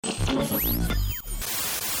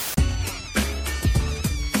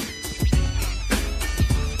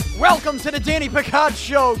Welcome to the Danny Picard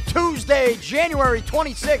Show, Tuesday, January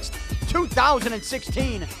 26th,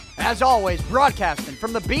 2016. As always, broadcasting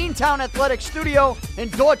from the Beantown Athletics Studio in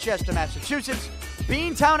Dorchester, Massachusetts.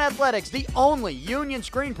 Beantown Athletics, the only union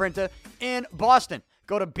screen printer in Boston.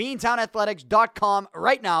 Go to beantownathletics.com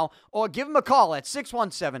right now or give them a call at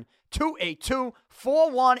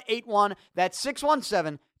 617-282-4181. That's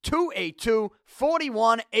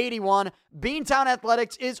 617-282-4181. Beantown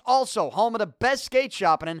Athletics is also home of the best skate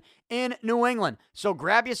shopping in New England. So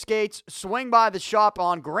grab your skates, swing by the shop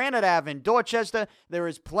on Granite Ave in Dorchester. There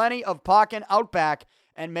is plenty of parking out back,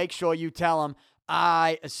 and make sure you tell them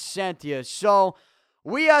I sent you. So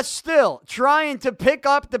we are still trying to pick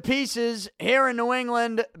up the pieces here in New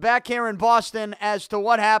England, back here in Boston, as to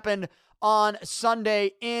what happened on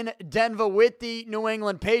Sunday in Denver with the New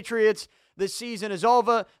England Patriots. The season is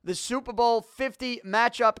over. The Super Bowl 50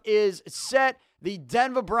 matchup is set. The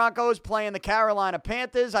Denver Broncos playing the Carolina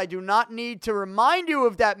Panthers. I do not need to remind you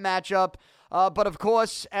of that matchup, but of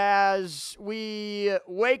course, as we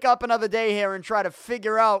wake up another day here and try to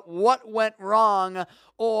figure out what went wrong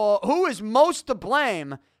or who is most to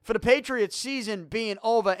blame for the Patriots season being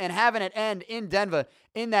over and having it end in Denver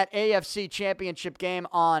in that AFC Championship game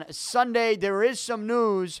on Sunday, there is some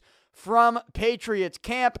news from Patriots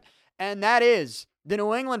camp. And that is the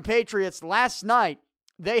New England Patriots last night,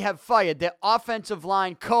 they have fired their offensive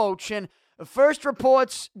line coach. And the first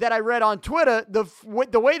reports that I read on Twitter,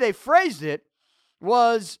 the way they phrased it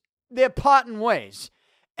was they're parting ways.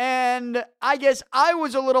 And I guess I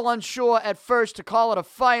was a little unsure at first to call it a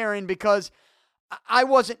firing because I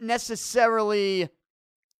wasn't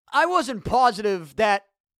positive that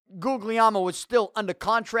Guglielmo was still under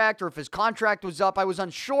contract or if his contract was up. I was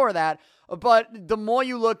unsure of that. But the more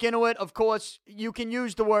you look into it, of course, you can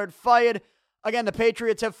use the word fired. Again, the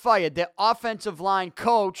Patriots have fired their offensive line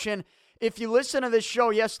coach. And if you listen to this show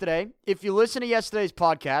yesterday, if you listen to yesterday's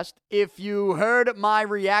podcast, if you heard my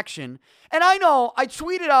reaction, and I know I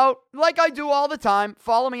tweeted out, like I do all the time,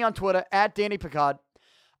 follow me on Twitter, at Danny Picard.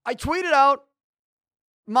 I tweeted out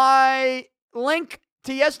my link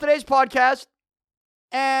to yesterday's podcast,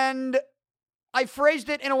 and I phrased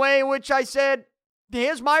it in a way in which I said,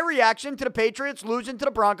 here's my reaction to the Patriots losing to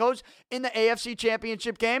the Broncos in the AFC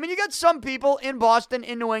Championship game. And you got some people in Boston,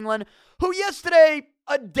 in New England, who yesterday,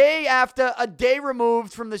 a day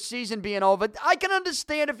removed from the season being over, I can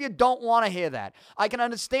understand if you don't want to hear that. I can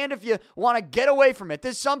understand if you want to get away from it.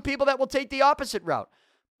 There's some people that will take the opposite route.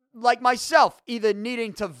 Like myself, either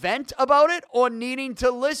needing to vent about it or needing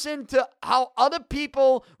to listen to how other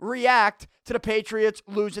people react to the Patriots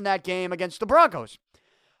losing that game against the Broncos.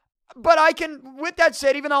 But I can, with that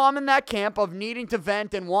said, even though I'm in that camp of needing to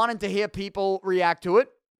vent and wanting to hear people react to it,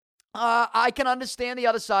 I can understand the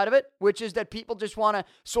other side of it, which is that people just want to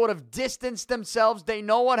sort of distance themselves. They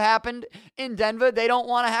know what happened in Denver. They don't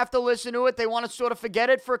want to have to listen to it. They want to sort of forget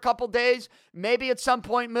it for a couple days. Maybe at some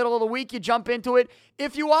point, middle of the week, you jump into it.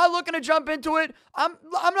 If you are looking to jump into it, I'm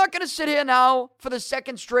not going to sit here now for the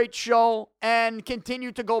second straight show and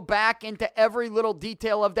continue to go back into every little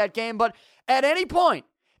detail of that game. But at any point,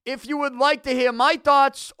 if you would like to hear my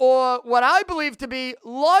thoughts or what I believe to be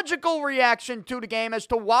logical reaction to the game as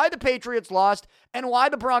to why the Patriots lost and why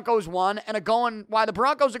the Broncos won and why the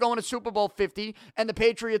Broncos are going to Super Bowl 50 and the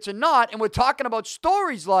Patriots are not, and we're talking about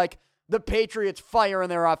stories like the Patriots firing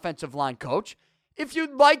their offensive line coach, if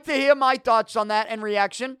you'd like to hear my thoughts on that and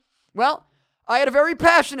reaction, well, I had a very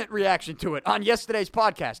passionate reaction to it on yesterday's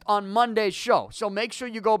podcast, on Monday's show. So make sure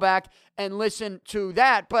you go back and listen to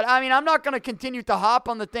that. But, I mean, I'm not going to continue to hop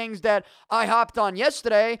on the things that I hopped on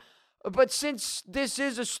yesterday. But since this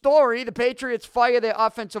is a story, the Patriots fire their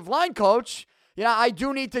offensive line coach, I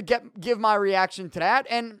do need to give my reaction to that.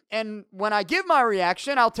 And when I give my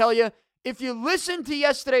reaction, I'll tell you, if you listen to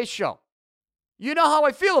yesterday's show, you know how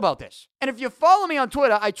I feel about this. And if you follow me on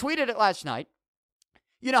Twitter, I tweeted it last night.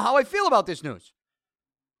 You know how I feel about this news.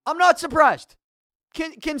 I'm not surprised.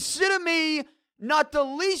 Consider me not the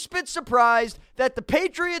least bit surprised that the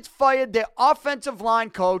Patriots fired their offensive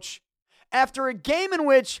line coach after a game in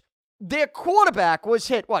which their quarterback was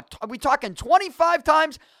hit, what, are we talking 25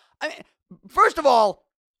 times? I mean, first of all,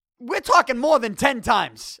 we're talking more than 10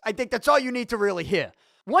 times. I think that's all you need to really hear.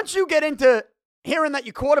 Once you get into hearing that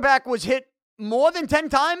your quarterback was hit more than 10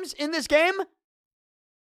 times in this game,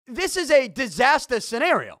 this is a disaster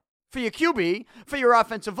scenario for your QB, for your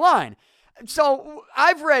offensive line. So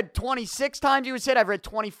I've read 26 times you would say. I've read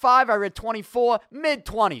 25. I read 24,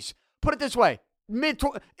 mid-20s. Put it this way.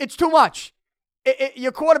 It's too much.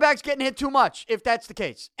 Your quarterback's getting hit too much if that's the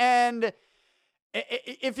case. And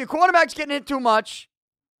If your quarterback's getting hit too much,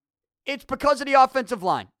 it's because of the offensive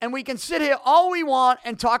line. And we can sit here all we want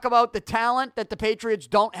and talk about the talent that the Patriots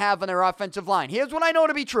don't have on their offensive line. Here's what I know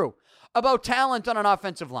to be true about talent on an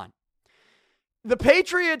offensive line. The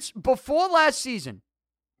Patriots, before last season,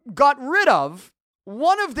 got rid of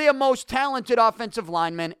one of their most talented offensive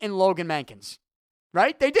linemen in Logan Mankins.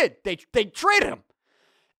 Right? They did. They traded him.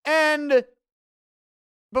 And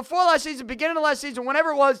before last season, beginning of last season,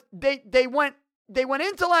 whenever it was, they went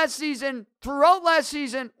into last season, throughout last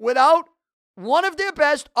season, without one of their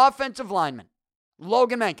best offensive linemen,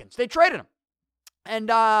 Logan Mankins. They traded him. And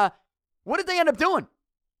what did they end up doing?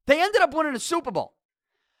 They ended up winning a Super Bowl.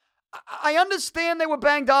 I understand they were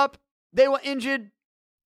banged up. They were injured.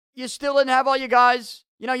 You still didn't have all your guys.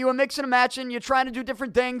 You were mixing and matching. You're trying to do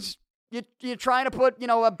different things. You're trying to put,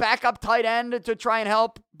 a backup tight end to try and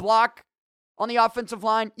help block on the offensive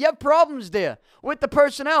line. You have problems there with the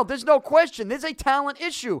personnel. There's no question. There's a talent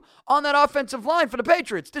issue on that offensive line for the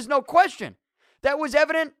Patriots. There's no question. That was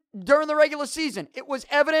evident during the regular season. It was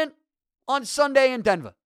evident on Sunday in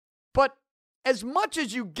Denver. But as much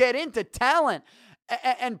as you get into talent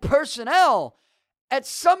and personnel, at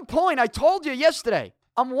some point, I told you yesterday,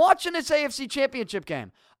 I'm watching this AFC Championship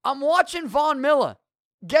game. I'm watching Von Miller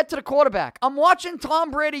get to the quarterback. I'm watching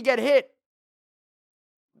Tom Brady get hit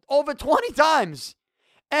over 20 times.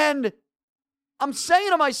 And I'm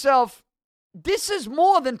saying to myself, this is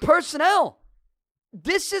more than personnel.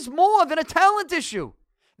 This is more than a talent issue.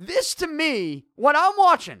 This, to me, what I'm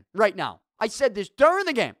watching right now, I said this during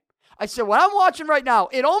the game. I said, what I'm watching right now,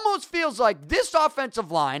 it almost feels like this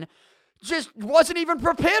offensive line just wasn't even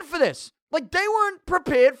prepared for this. Like, they weren't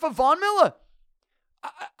prepared for Von Miller.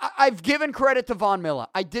 I've given credit to Von Miller.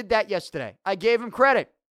 I did that yesterday. I gave him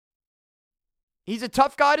credit. He's a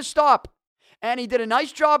tough guy to stop. And he did a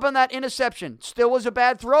nice job on that interception. Still was a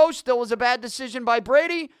bad throw. Still was a bad decision by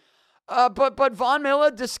Brady. But Von Miller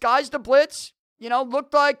disguised the blitz.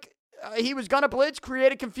 Looked like he was going to blitz,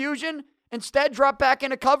 created confusion. Instead, dropped back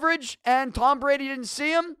into coverage. And Tom Brady didn't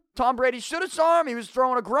see him. Tom Brady should have saw him. He was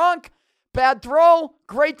throwing a Gronk. Bad throw,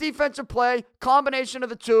 great defensive play, combination of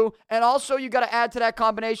the two. And also, you got to add to that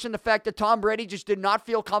combination the fact that Tom Brady just did not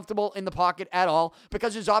feel comfortable in the pocket at all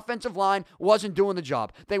because his offensive line wasn't doing the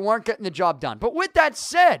job. They weren't getting the job done. But with that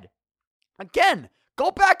said, again,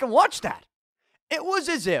 go back and watch that. It was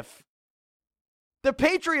as if the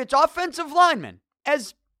Patriots' offensive linemen,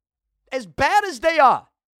 as bad as they are,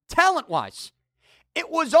 talent-wise, it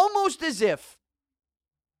was almost as if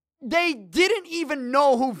they didn't even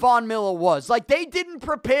know who Von Miller was. Like, they didn't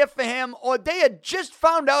prepare for him, or they had just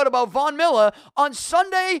found out about Von Miller on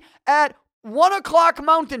Sunday at 1 o'clock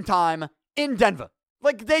Mountain Time in Denver.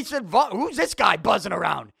 Like, they said, who's this guy buzzing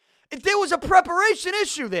around? There was a preparation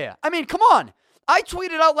issue there. I mean, come on. I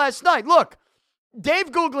tweeted out last night, look,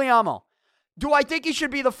 Dave Guglielmo, do I think he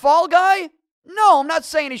should be the fall guy? No, I'm not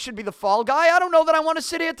saying he should be the fall guy. I don't know that I want to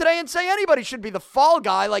sit here today and say anybody should be the fall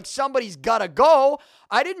guy, like somebody's got to go.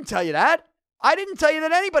 I didn't tell you that. I didn't tell you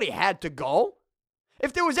that anybody had to go.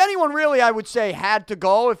 If there was anyone really I would say had to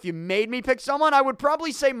go, if you made me pick someone, I would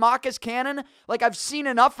probably say Marcus Cannon. Like, I've seen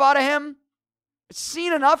enough out of him.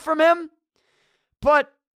 Seen enough from him.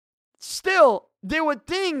 But still, there were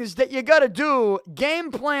things that you got to do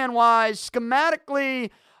game plan-wise,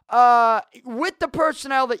 schematically, with the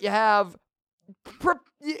personnel that you have.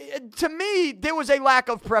 To me, there was a lack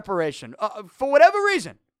of preparation for whatever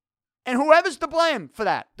reason. And whoever's to blame for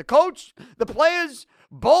that, the coach, the players,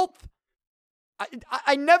 both.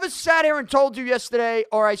 I never sat here and told you yesterday,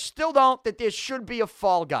 or I still don't, that there should be a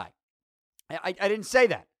fall guy. I didn't say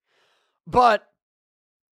that. But,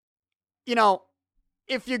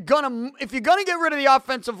 if you're gonna get rid of the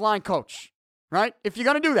offensive line coach, right? If you're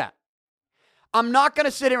gonna do that, I'm not gonna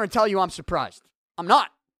sit here and tell you I'm surprised. I'm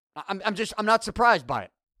not. I'm not surprised by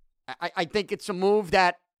it. I think it's a move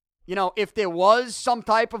that, if there was some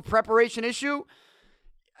type of preparation issue,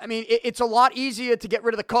 I mean, it's a lot easier to get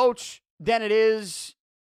rid of the coach than it is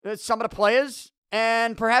some of the players,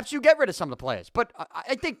 and perhaps you get rid of some of the players. But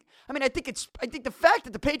I think the fact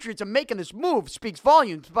that the Patriots are making this move speaks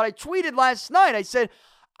volumes. But I tweeted last night, I said,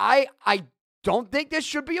 I don't think this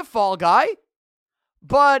should be a fall guy,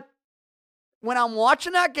 but when I'm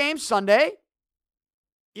watching that game Sunday,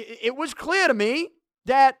 it was clear to me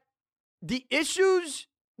that the issues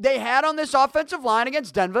they had on this offensive line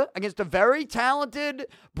against Denver, against a very talented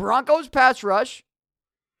Broncos pass rush,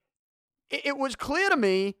 it was clear to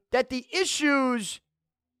me that the issues,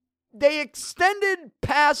 they extended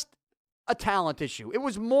past a talent issue. It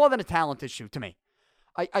was more than a talent issue to me.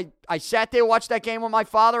 I sat there, watched that game with my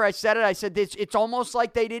father. I said it. I said, it's almost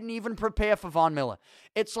like they didn't even prepare for Von Miller.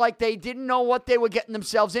 It's like they didn't know what they were getting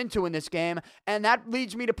themselves into in this game, and that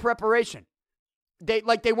leads me to preparation. They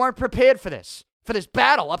weren't prepared for this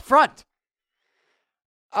battle up front.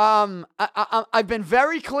 I've been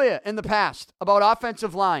very clear in the past about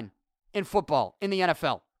offensive line in football in the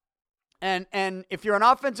NFL. And if you're an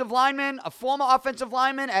offensive lineman, a former offensive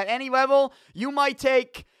lineman at any level, you might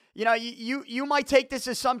take, you might take this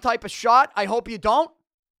as some type of shot. I hope you don't.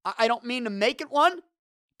 I don't mean to make it one.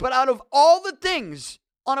 But out of all the things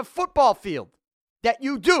on a football field that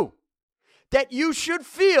you do, that you should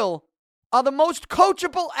feel are the most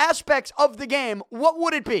coachable aspects of the game, what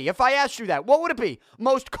would it be? If I asked you that, what would it be?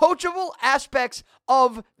 Most coachable aspects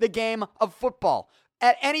of the game of football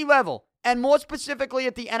at any level, and more specifically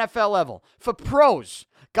at the NFL level. For pros,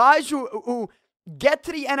 guys who get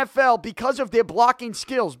to the NFL because of their blocking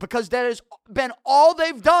skills, because that has been all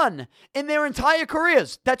they've done in their entire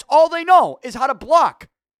careers. That's all they know is how to block.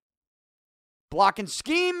 Blocking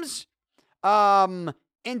schemes,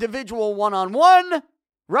 individual one-on-one,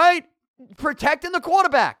 right? Protecting the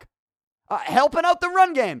quarterback, helping out the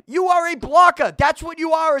run game. You are a blocker. That's what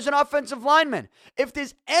you are as an offensive lineman. If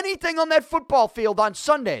there's anything on that football field on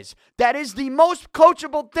Sundays that is the most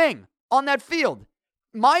coachable thing on that field,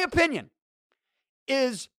 my opinion,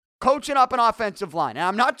 is coaching up an offensive line. And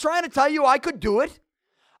I'm not trying to tell you I could do it.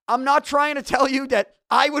 I'm not trying to tell you that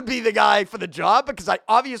I would be the guy for the job, because I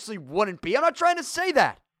obviously wouldn't be. I'm not trying to say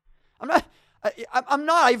that. I'm not.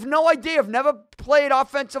 I have no idea. I've never played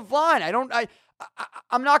offensive line.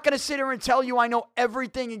 I'm not going to sit here and tell you I know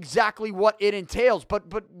everything exactly what it entails, but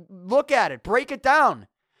look at it. Break it down.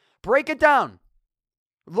 Break it down.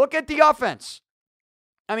 Look at the offense.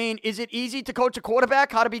 I mean, is it easy to coach a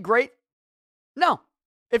quarterback how to be great? No.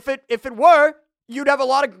 If it were, you'd have a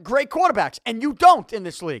lot of great quarterbacks, and you don't in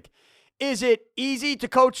this league. Is it easy to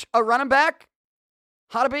coach a running back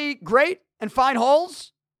how to be great and find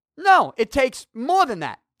holes? No, it takes more than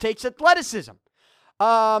that. It takes athleticism.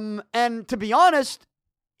 And to be honest,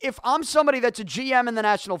 if I'm somebody that's a GM in the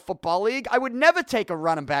National Football League, I would never take a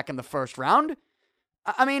running back in the first round.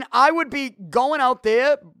 I mean, I would be going out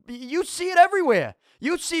there. You see it everywhere.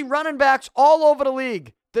 You see running backs all over the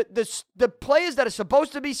league. The players that are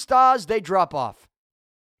supposed to be stars, they drop off.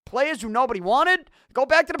 Players who nobody wanted, go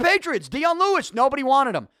back to the Patriots. Dion Lewis, nobody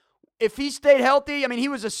wanted him. If he stayed healthy, I mean, he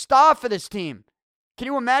was a star for this team. Can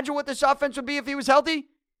you imagine what this offense would be if he was healthy?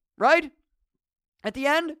 Right? At the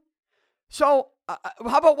end? So,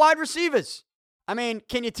 how about wide receivers? I mean,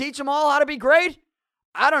 can you teach them all how to be great?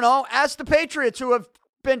 I don't know. Ask the Patriots, who have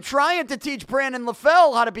been trying to teach Brandon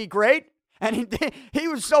LaFell how to be great. And he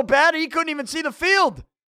was so bad he couldn't even see the field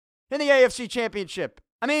in the AFC Championship.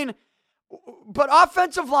 I mean, but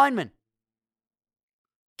offensive linemen,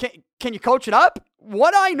 can you coach it up?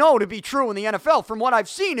 What I know to be true in the NFL from what I've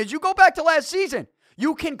seen is you go back to last season,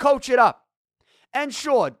 you can coach it up. And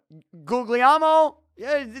sure, Guglielmo,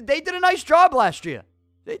 yeah, they did a nice job last year.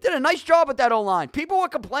 They did a nice job with that O-line. People were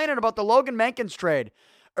complaining about the Logan Mankins trade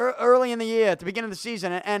early in the year, at the beginning of the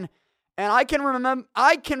season. And I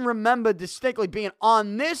can remember distinctly being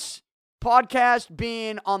on this podcast,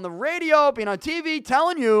 being on the radio, being on TV,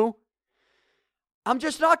 telling you, I'm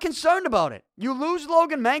just not concerned about it. You lose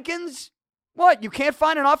Logan Mankins, what? You can't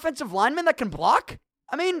find an offensive lineman that can block?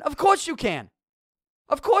 I mean, of course you can.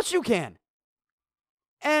 Of course you can.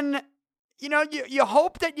 And, you know, you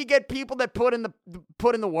hope that you get people that put in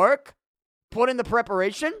the work, put in the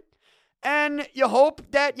preparation, and you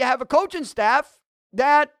hope that you have a coaching staff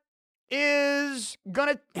that is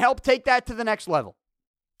going to help take that to the next level.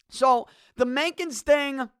 So the Mankins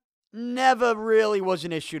thing never really was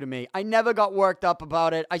an issue to me. I never got worked up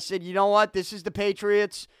about it. I said, you know what? This is the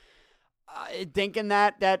Patriots, thinking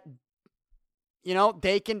that you know,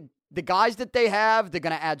 they can, the guys that they have, they're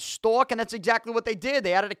going to add Stork, and that's exactly what they did.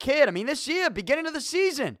 They added a kid. I mean, this year, beginning of the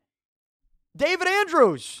season, David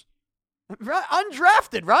Andrews,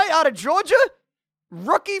 undrafted, right, out of Georgia,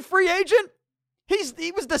 rookie free agent.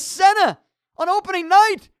 He was the center on opening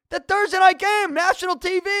night, the Thursday night game, national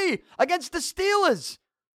TV against the Steelers.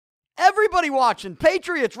 Everybody watching,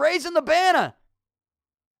 Patriots raising the banner.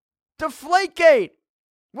 Deflategate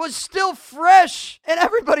was still fresh in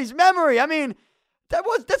everybody's memory. I mean,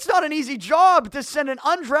 that's not an easy job to send an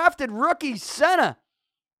undrafted rookie center.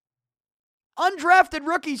 Undrafted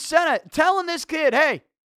rookie center telling this kid, hey,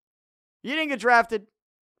 you didn't get drafted.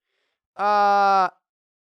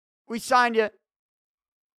 We signed you.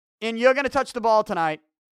 And you're going to touch the ball tonight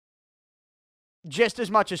just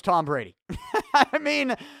as much as Tom Brady. I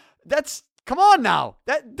mean, come on now.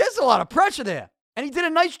 There's a lot of pressure there. And he did a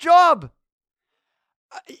nice job.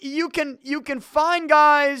 You can find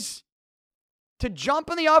guys to jump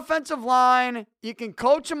in the offensive line. You can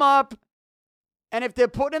coach them up. And if they're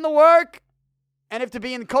putting in the work, and if they're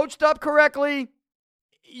being coached up correctly,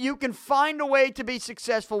 you can find a way to be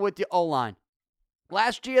successful with the O-line.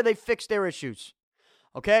 Last year, they fixed their issues.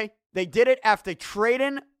 Okay? They did it after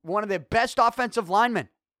trading one of their best offensive linemen.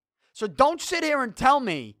 So don't sit here and tell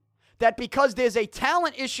me that because there's a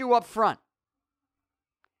talent issue up front,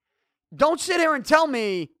 don't sit here and tell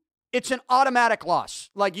me it's an automatic loss.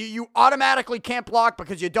 Like you automatically can't block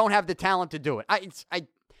because you don't have the talent to do it.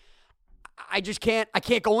 I just can't. I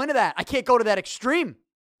can't go into that. I can't go to that extreme.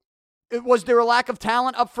 Was there a lack of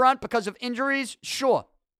talent up front because of injuries? Sure.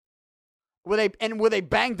 Were they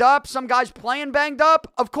banged up? Some guys playing banged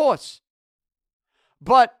up? Of course.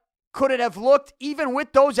 But could it have looked, even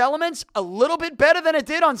with those elements, a little bit better than it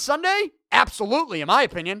did on Sunday? Absolutely, in my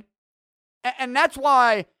opinion. And that's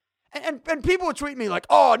why, and people would tweet me like,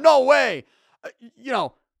 oh, no way.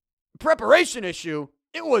 Preparation issue.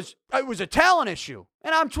 It was a talent issue.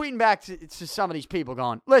 And I'm tweeting back to some of these people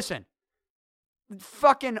going, listen,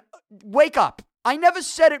 fucking wake up. I never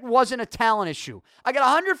said it wasn't a talent issue. I got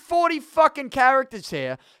 140 fucking characters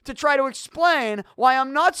here to try to explain why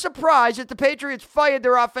I'm not surprised that the Patriots fired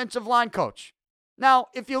their offensive line coach. Now,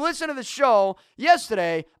 if you listen to the show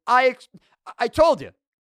yesterday, I told you,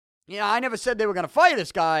 I never said they were going to fire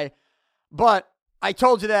this guy, but I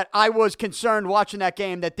told you that I was concerned watching that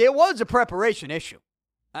game that there was a preparation issue.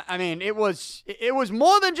 I mean, it was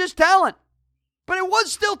more than just talent, but it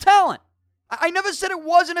was still talent. I never said it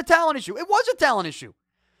wasn't a talent issue. It was a talent issue.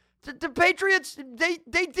 The Patriots, they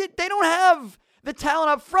don't have the talent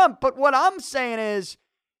up front, but what I'm saying is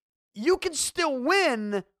you can still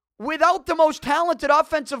win without the most talented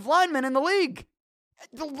offensive lineman in the league.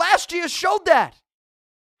 The last year showed that.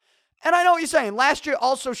 And I know what you're saying. Last year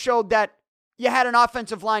also showed that you had an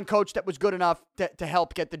offensive line coach that was good enough to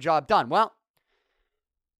help get the job done. Well,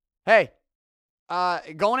 hey,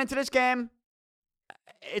 going into this game,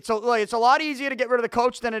 it's a lot easier to get rid of the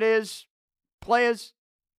coach than it is players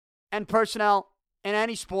and personnel in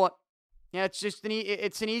any sport. Yeah, it's just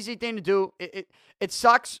it's an easy thing to do. It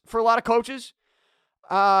sucks for a lot of coaches.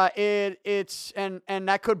 It's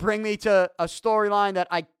that could bring me to a storyline that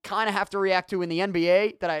I kind of have to react to in the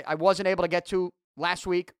NBA that I wasn't able to get to last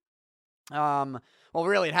week. Well,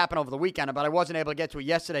 really, it happened over the weekend, but I wasn't able to get to it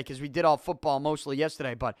yesterday because we did all football mostly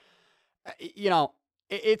yesterday. But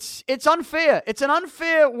It's unfair. It's an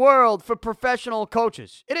unfair world for professional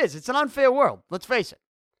coaches. It is. It's an unfair world. Let's face it.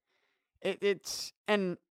 It's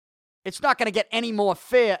not going to get any more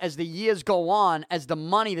fair as the years go on, as the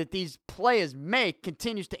money that these players make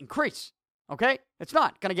continues to increase. Okay? It's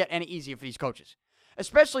not going to get any easier for these coaches.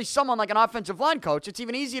 Especially someone like an offensive line coach. It's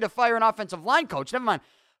even easier to fire an offensive line coach. Never mind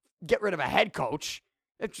get rid of a head coach.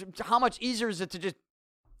 How much easier is it to just,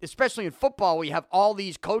 especially in football where you have all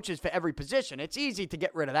these coaches for every position, it's easy to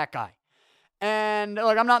get rid of that guy. And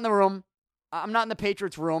look, I'm not in the room. I'm not in the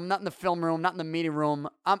Patriots room, not in the film room, not in the meeting room.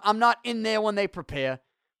 I'm not in there when they prepare.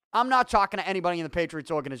 I'm not talking to anybody in the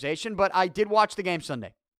Patriots organization, but I did watch the game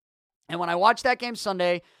Sunday. And when I watched that game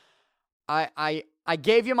Sunday, I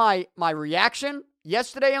gave you my reaction.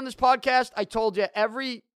 Yesterday on this podcast, I told you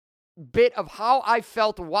every bit of how I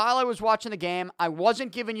felt while I was watching the game. I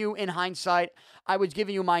wasn't giving you in hindsight. I was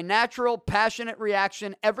giving you my natural, passionate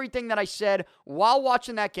reaction. Everything that I said while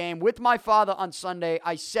watching that game with my father on Sunday,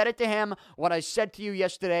 I said it to him, what I said to you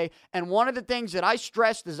yesterday. And one of the things that I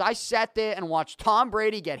stressed as I sat there and watched Tom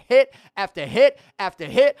Brady get hit after hit after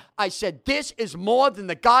hit, I said, this is more than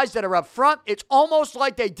the guys that are up front. It's almost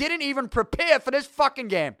like they didn't even prepare for this fucking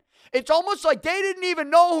game. It's almost like they didn't even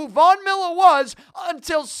know who Von Miller was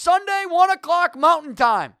until Sunday, 1 o'clock Mountain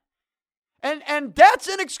Time. And that's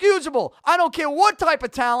inexcusable. I don't care what type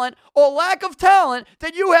of talent or lack of talent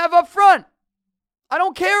that you have up front. I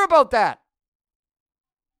don't care about that.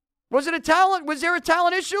 Was there a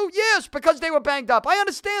talent issue? Yes, because they were banged up. I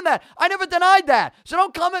understand that. I never denied that. So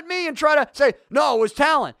don't come at me and try to say, no, it was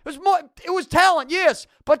talent. It was talent, yes,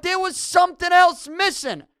 but there was something else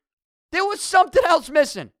missing. There was something else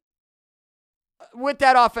missing with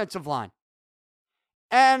that offensive line.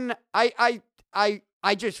 And I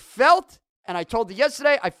just felt, and I told you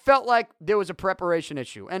yesterday, I felt like there was a preparation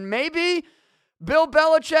issue. And maybe Bill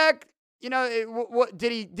Belichick,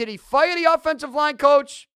 did he fire the offensive line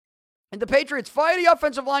coach? And the Patriots fire the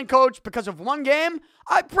offensive line coach because of one game?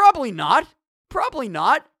 Probably not. Probably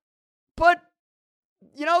not. But,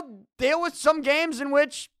 there was some games in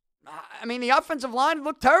which, the offensive line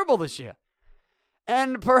looked terrible this year.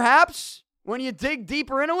 And perhaps when you dig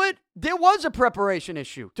deeper into it, there was a preparation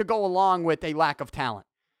issue to go along with a lack of talent.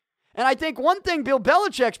 And I think one thing Bill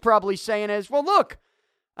Belichick's probably saying is, well, look,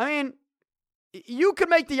 I mean, you could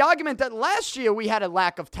make the argument that last year we had a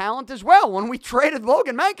lack of talent as well when we traded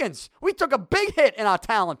Logan Mankins. We took a big hit in our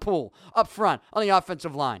talent pool up front on the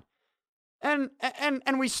offensive line. And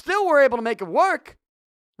we still were able to make it work,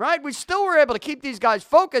 right? We still were able to keep these guys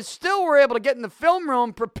focused, still were able to get in the film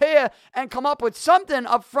room, prepare, and come up with something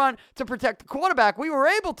up front to protect the quarterback. We were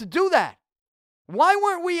able to do that. Why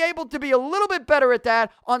weren't we able to be a little bit better at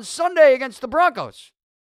that on Sunday against the Broncos?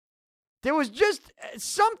 There was just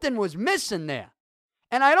something was missing there.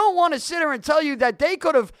 And I don't want to sit here and tell you that they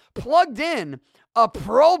could have plugged in a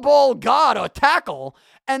Pro Bowl guard or tackle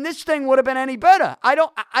and this thing would have been any better. I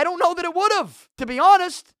don't know that it would have, to be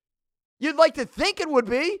honest. You'd like to think it would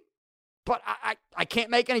be, but I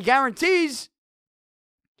can't make any guarantees.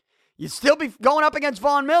 You'd still be going up against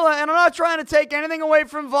Von Miller, and I'm not trying to take anything away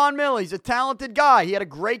from Von Miller. He's a talented guy. He had a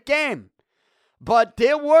great game. But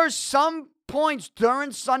there were some points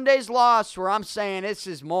during Sunday's loss where I'm saying this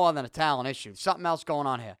is more than a talent issue. Something else going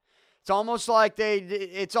on here. It's almost like they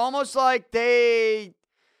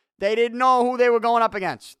didn't know who they were going up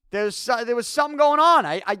against. There was something going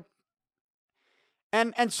on.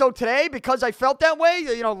 And so today, because I felt that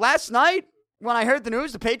way, last night when I heard the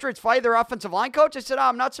news, the Patriots fired their offensive line coach, I said,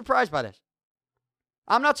 I'm not surprised by this.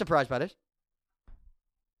 I'm not surprised by this.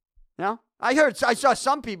 I saw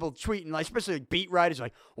some people tweeting, especially beat writers,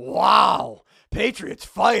 like, wow, Patriots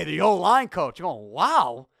fired the O-line coach. I'm going,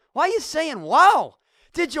 wow? Why are you saying wow?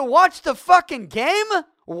 Did you watch the fucking game?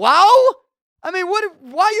 Wow? I mean,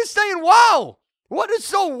 why are you saying wow? What is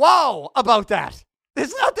so wow about that?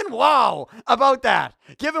 There's nothing wow about that,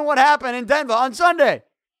 given what happened in Denver on Sunday.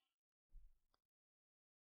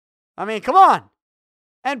 I mean, come on.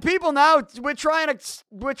 And people now, we're trying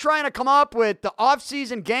to come up with the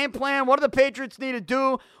offseason game plan. What do the Patriots need to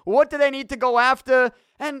do? What do they need to go after?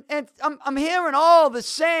 And I'm hearing all the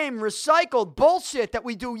same recycled bullshit that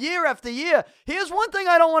we do year after year. Here's one thing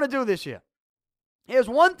I don't want to do this year. Here's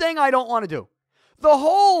one thing I don't want to do. The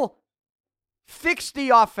whole fix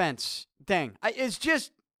the offense thing is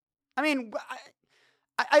just, I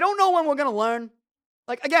don't know when we're going to learn.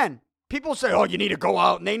 Like, again, people say, oh, you need to go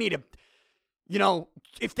out and they need to,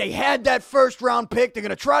 if they had that first-round pick, they're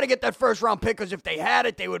going to try to get that first-round pick because if they had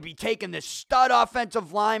it, they would be taking this stud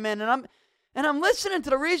offensive lineman. And I'm listening to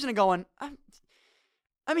the reasoning going,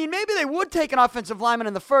 maybe they would take an offensive lineman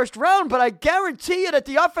in the first round, but I guarantee you that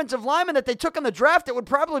the offensive lineman that they took in the draft that would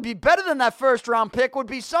probably be better than that first-round pick would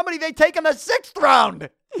be somebody they take in the sixth round.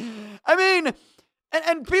 And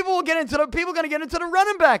people going to get into the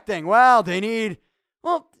running back thing. Well,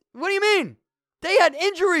 what do you mean? They had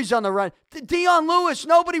injuries on the run. Dion Lewis,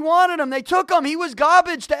 nobody wanted him. They took him. He was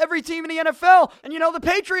garbage to every team in the NFL. And, the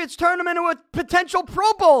Patriots turned him into a potential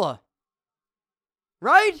Pro Bowler.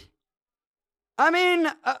 Right?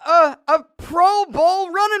 A Pro Bowl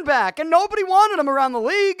running back. And nobody wanted him around the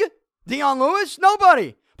league. Dion Lewis,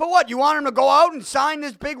 nobody. But what, you want him to go out and sign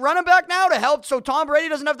this big running back now to help so Tom Brady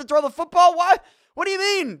doesn't have to throw the football? Why? What do you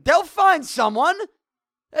mean? They'll find someone.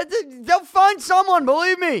 They'll find someone,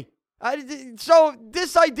 believe me. So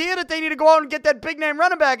this idea that they need to go out and get that big-name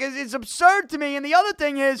running back is absurd to me. And the other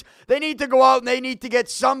thing is they need to go out and they need to get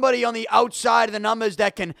somebody on the outside of the numbers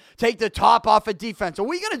that can take the top off of defense. Are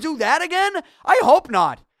we going to do that again? I hope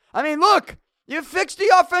not. Look, you fixed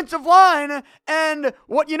the offensive line, and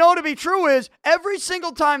what you know to be true is every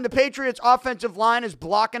single time the Patriots' offensive line is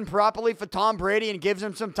blocking properly for Tom Brady and gives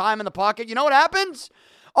him some time in the pocket, you know what happens?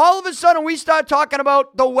 All of a sudden, we start talking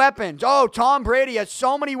about the weapons. Oh, Tom Brady has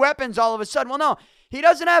so many weapons all of a sudden. Well, no, he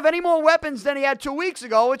doesn't have any more weapons than he had 2 weeks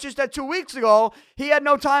ago. It's just that 2 weeks ago, he had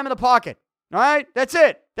no time in the pocket. All right? That's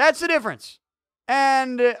it. That's the difference.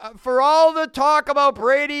 And for all the talk about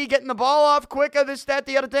Brady getting the ball off quicker, this, that,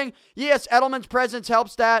 the other thing, yes, Edelman's presence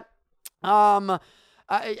helps that.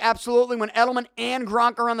 Absolutely. When Edelman and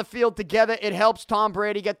Gronk are on the field together, it helps Tom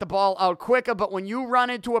Brady get the ball out quicker. But when you run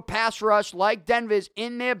into a pass rush like Denver's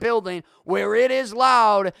in their building where it is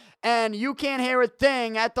loud and you can't hear a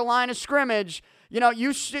thing at the line of scrimmage,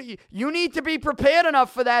 you need to be prepared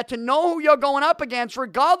enough for that to know who you're going up against,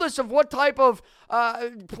 regardless of what type of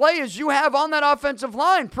players you have on that offensive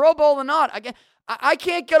line, Pro Bowl or not. I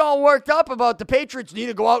can't get all worked up about the Patriots need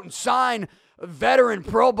to go out and sign veteran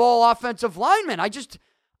Pro Bowl offensive linemen. I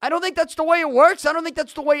don't think that's the way it works. I don't think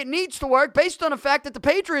that's the way it needs to work, based on the fact that the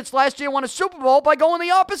Patriots last year won a Super Bowl by going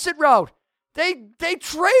the opposite route. They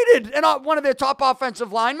traded one of their top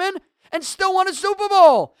offensive linemen and still won a Super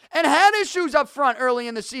Bowl and had issues up front early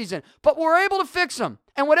in the season, but were able to fix them.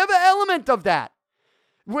 And whatever element of that,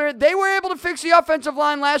 where they were able to fix the offensive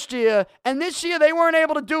line last year, and this year they weren't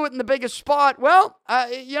able to do it in the biggest spot. Well,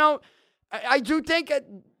 I do think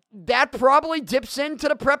that probably dips into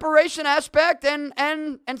the preparation aspect and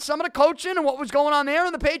some of the coaching and what was going on there,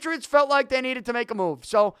 and the Patriots felt like they needed to make a move.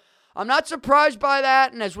 So I'm not surprised by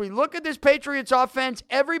that, and as we look at this Patriots offense,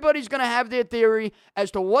 everybody's going to have their theory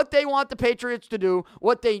as to what they want the Patriots to do,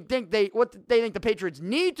 what they think the Patriots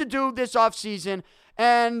need to do this offseason,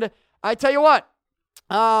 and I tell you what,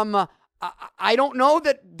 I don't know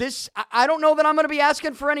that I'm going to be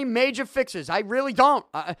asking for any major fixes. I really don't.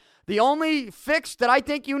 The only fix that I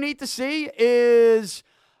think you need to see is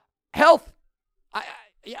health.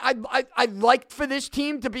 I'd like for this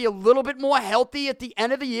team to be a little bit more healthy at the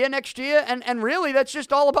end of the year next year, and really that's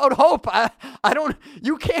just all about hope.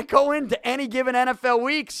 You can't go into any given NFL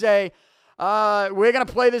week say, we're going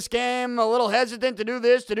to play this game a little hesitant to do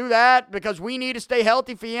this, to do that, because we need to stay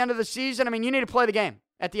healthy for the end of the season. I mean, you need to play the game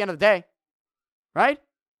at the end of the day, right?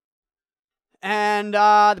 And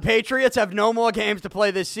the Patriots have no more games to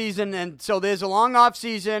play this season, and so there's a long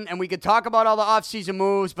offseason, and we could talk about all the offseason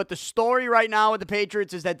moves, but the story right now with the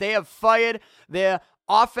Patriots is that they have fired their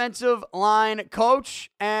offensive line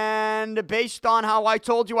coach, and based on how I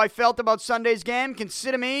told you I felt about Sunday's game,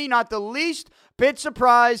 consider me not the least bit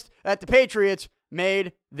surprised that the Patriots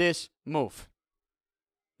made this move.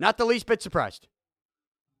 Not the least bit surprised.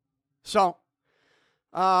 So,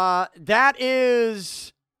 that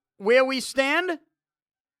is where we stand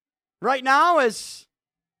right now as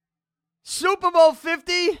Super Bowl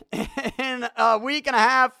 50 in a week and a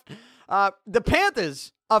half. The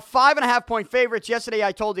Panthers are 5.5-point favorites. Yesterday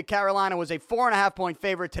I told you Carolina was a 4.5-point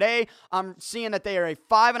favorite. Today I'm seeing that they are a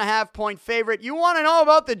 5.5-point favorite. You want to know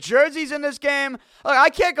about the jerseys in this game? Look, I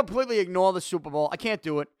can't completely ignore the Super Bowl. I can't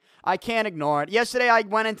do it. I can't ignore it. Yesterday, I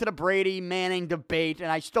went into the Brady-Manning debate,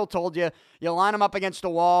 and I still told you, you line them up against the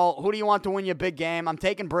wall. Who do you want to win your big game? I'm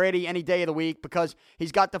taking Brady any day of the week because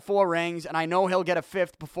he's got the 4 rings, and I know he'll get a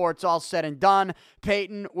 5th before it's all said and done.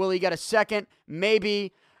 Peyton, will he get a 2nd?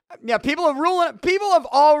 Maybe. Yeah, people have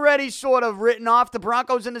already sort of written off the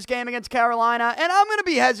Broncos in this game against Carolina, and I'm going to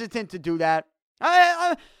be hesitant to do that.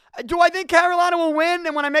 Do I think Carolina will win?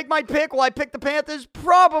 And when I make my pick, will I pick the Panthers?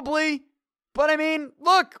 Probably. But, I mean,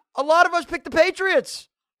 look, a lot of us picked the Patriots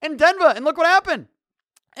in Denver, and look what happened.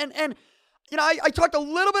 And you know, I talked a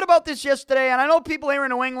little bit about this yesterday, and I know people here in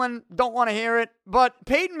New England don't want to hear it, but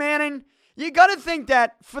Peyton Manning, you got to think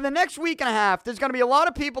that for the next week and a half, there's going to be a lot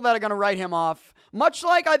of people that are going to write him off, much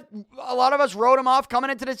like a lot of us wrote him off coming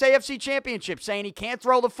into this AFC Championship, saying he can't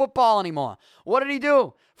throw the football anymore. What did he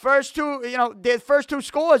do? The first two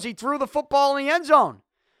scores, he threw the football in the end zone.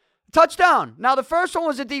 Touchdown. Now, the first one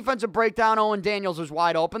was a defensive breakdown. Owen Daniels was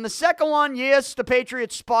wide open. The second one, yes, the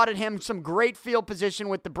Patriots spotted him some great field position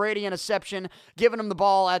with the Brady interception, giving him the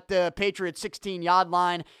ball at the Patriots 16-yard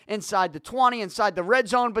line, inside the 20, inside the red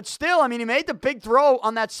zone. But still, I mean, he made the big throw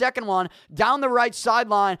on that second one down the right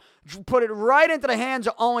sideline, put it right into the hands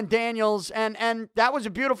of Owen Daniels, and that was a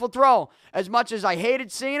beautiful throw. As much as I hated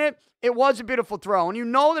seeing it, it was a beautiful throw. And you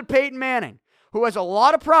know that Peyton Manning, who has a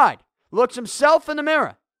lot of pride, looks himself in the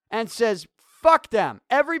mirror and says, fuck them.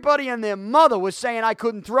 Everybody and their mother was saying I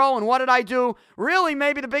couldn't throw, and what did I do? Really,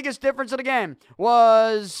 maybe the biggest difference of the game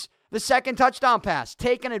was the second touchdown pass,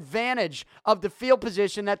 taking advantage of the field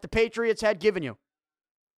position that the Patriots had given you,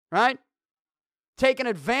 right? Taking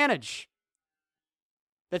advantage.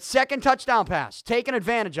 That second touchdown pass, taking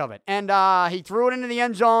advantage of it. And he threw it into the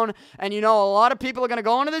end zone, and you know a lot of people are going to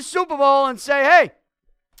go into this Super Bowl and say,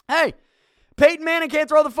 hey, Peyton Manning can't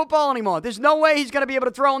throw the football anymore. There's no way he's going to be able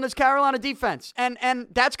to throw in this Carolina defense. And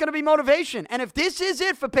that's going to be motivation. And if this is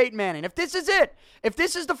it for Peyton Manning, if this is it, if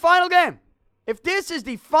this is the final game, if this is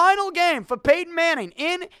the final game for Peyton Manning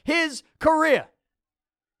in his career,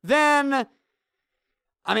 then,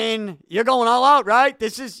 I mean, you're going all out, right?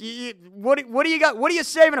 This is, what do you got? What are you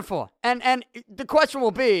saving it for? And the question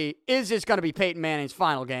will be, is this going to be Peyton Manning's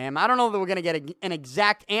final game? I don't know that we're going to get an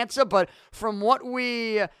exact answer, but from what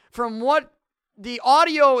the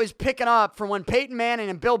audio is picking up from when Peyton Manning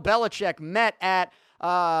and Bill Belichick met at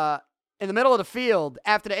in the middle of the field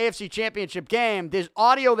after the AFC Championship game. There's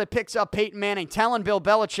audio that picks up Peyton Manning telling Bill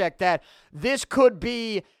Belichick that this could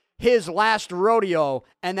be his last rodeo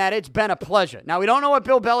and that it's been a pleasure. Now, we don't know what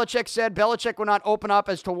Bill Belichick said. Belichick will not open up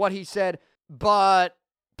as to what he said, but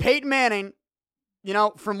Peyton Manning, you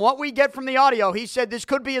know, from what we get from the audio, he said this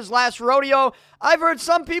could be his last rodeo. I've heard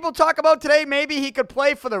some people talk about today maybe he could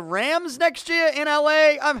play for the Rams next year in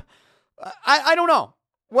L.A. I don't know.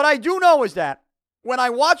 What I do know is that when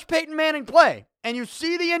I watch Peyton Manning play and you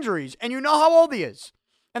see the injuries and you know how old he is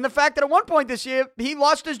and the fact that at one point this year he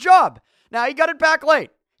lost his job. Now, he got it back late.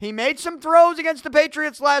 He made some throws against the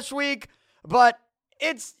Patriots last week, but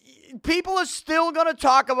people are still going to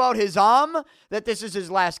talk about his arm, that this is his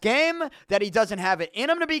last game, that he doesn't have it in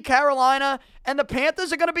him to beat Carolina, and the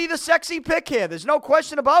Panthers are going to be the sexy pick here. There's no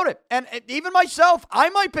question about it. And even myself, I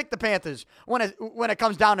might pick the Panthers when it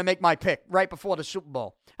comes down to make my pick right before the Super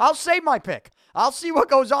Bowl. I'll save my pick. I'll see what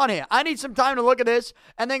goes on here. I need some time to look at this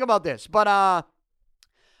and think about this. But I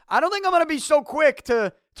don't think I'm going to be so quick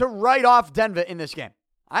to write off Denver in this game.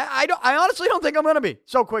 I honestly don't think I'm going to be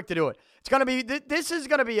so quick to do it. It's going to be, this is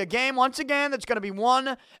going to be a game, once again, that's going to be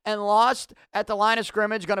won and lost at the line of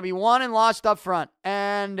scrimmage, going to be won and lost up front.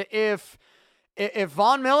 And if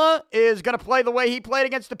Von Miller is going to play the way he played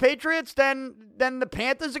against the Patriots, then the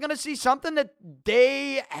Panthers are going to see something that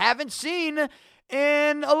they haven't seen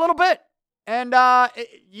in a little bit. And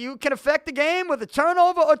you can affect the game with a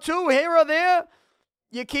turnover or two here or there.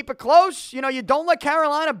 You keep it close. You don't let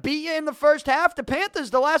Carolina beat you in the first half. The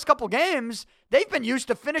Panthers, the last couple games, they've been used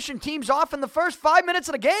to finishing teams off in the first 5 minutes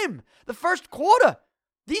of the game, the first quarter.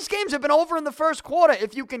 These games have been over in the first quarter.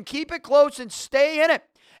 If you can keep it close and stay in it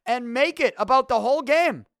and make it about the whole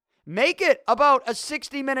game, make it about a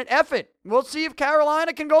 60-minute effort, we'll see if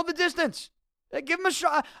Carolina can go the distance. Give them a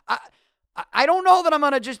shot. I don't know that I'm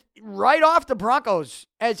going to just write off the Broncos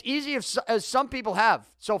as easy as some people have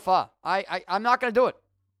so far. I'm not going to do it.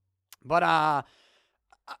 But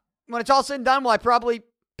when it's all said and done, will I probably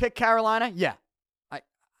pick Carolina? Yeah.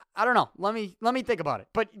 I don't know. Let me think about it.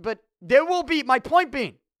 But there will be, my point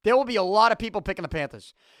being, there will be a lot of people picking the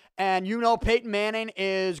Panthers. And Peyton Manning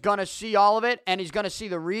is going to see all of it, and he's going to see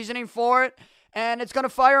the reasoning for it, and it's going to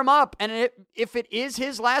fire him up. And if it is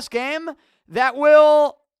his last game, that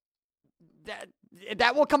will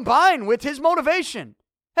combine with his motivation.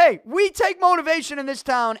 Hey, we take motivation in this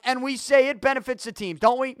town and we say it benefits the teams,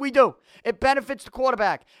 don't we? We do. It benefits the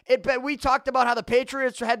quarterback. We talked about how the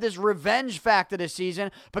Patriots had this revenge factor this season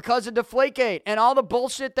because of Deflategate and all the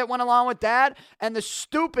bullshit that went along with that, and the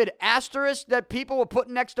stupid asterisk that people were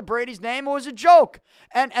putting next to Brady's name was a joke.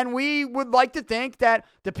 And we would like to think that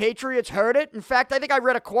the Patriots heard it. In fact, I think I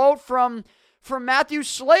read a quote from Matthew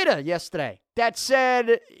Slater yesterday that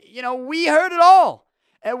said, we heard it all.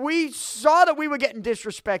 And we saw that we were getting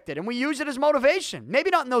disrespected, and we use it as motivation.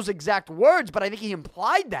 Maybe not in those exact words, but I think he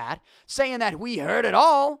implied that, saying that we heard it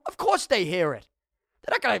all. Of course they hear it.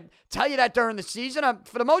 They're not going to tell you that during the season.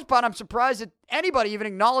 For the most part, I'm surprised that anybody even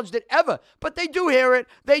acknowledged it ever. But they do hear it.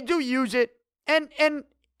 They do use it. And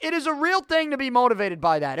it is a real thing to be motivated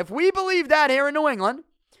by that. If we believe that here in New England,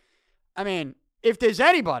 I mean, if there's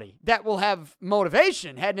anybody that will have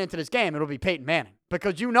motivation heading into this game, it'll be Peyton Manning.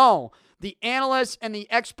 Because the analysts and the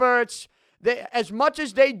experts, as much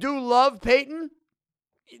as they do love Peyton,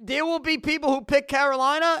 there will be people who pick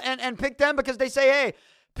Carolina and pick them because they say, hey,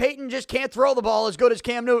 Peyton just can't throw the ball as good as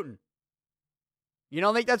Cam Newton. You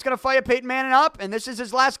don't think that's going to fire Peyton Manning up, and this is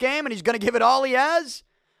his last game, and he's going to give it all he has?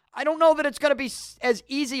 I don't know that it's going to be as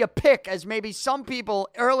easy a pick as maybe some people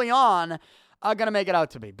early on are going to make it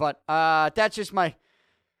out to be. But that's just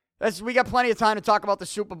we got plenty of time to talk about the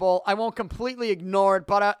Super Bowl. I won't completely ignore it,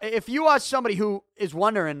 but if you are somebody who is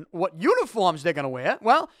wondering what uniforms they're going to wear,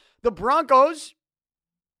 well, the Broncos,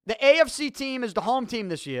 the AFC team is the home team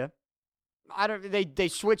this year. They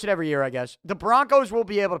switch it every year, I guess. The Broncos will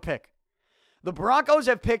be able to pick. The Broncos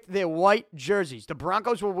have picked their white jerseys. The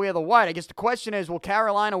Broncos will wear the white. I guess the question is, will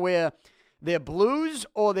Carolina wear their blues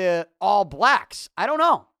or their all blacks? I don't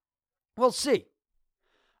know. We'll see.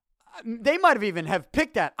 They might have even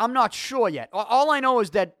picked that. I'm not sure yet. All I know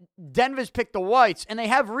is that Denver's picked the whites, and they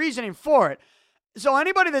have reasoning for it. So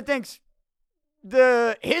anybody that thinks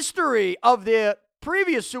the history of their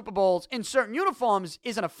previous Super Bowls in certain uniforms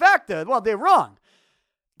isn't a factor, well, they're wrong.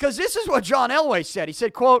 Because this is what John Elway said. He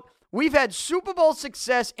said, quote, "We've had Super Bowl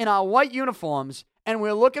success in our white uniforms, and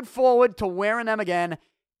we're looking forward to wearing them again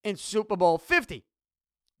in Super Bowl 50.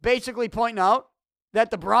 Basically pointing out that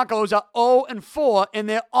the Broncos are 0-4 in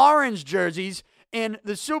their orange jerseys in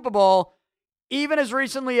the Super Bowl, even as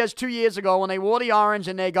recently as 2 years ago when they wore the orange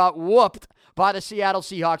and they got whooped by the Seattle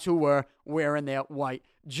Seahawks, who were wearing their white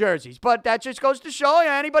jerseys. But that just goes to show you,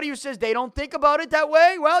 anybody who says they don't think about it that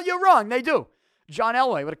way, well, you're wrong. They do. John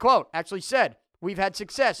Elway, with a quote, actually said, "We've had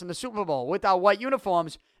success in the Super Bowl with our white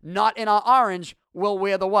uniforms, not in our orange. We'll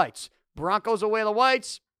wear the whites." Broncos will wear the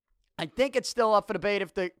whites. I think it's still up for debate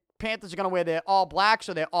if the Panthers are going to wear their all blacks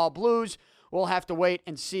or their all blues. We'll have to wait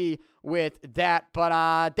and see with that.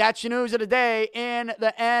 But that's your news of the day in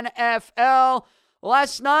the NFL.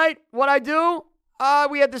 Last night, what I do,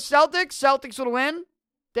 we had the Celtics. Celtics will win.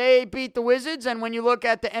 They beat the Wizards. And when you look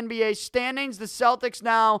at the NBA standings, the Celtics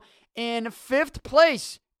now in 5th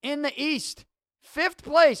place in the East. 5th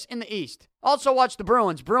place in the East. Also watch the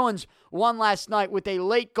Bruins. Bruins won last night with a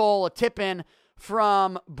late goal, a tip-in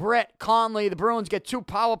from Brett Conley. The Bruins get 2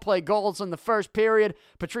 power play goals in the first period.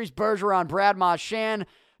 Patrice Bergeron, Brad Marchand.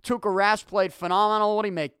 Tuukka Rask played phenomenal. What did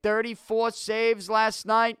he make? 34 saves last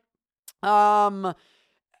night.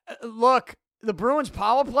 Look, the Bruins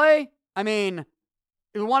power play, I mean,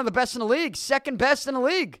 one of the best in the league, second best in the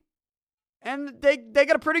league. And they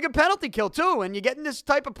got a pretty good penalty kill, too. And you're getting this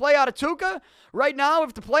type of play out of Tuukka. Right now,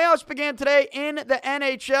 if the playoffs began today in the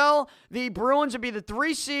NHL, the Bruins would be the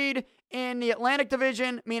 3 seed in the Atlantic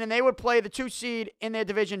Division, meaning they would play the 2 seed in their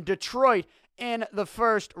division, Detroit, in the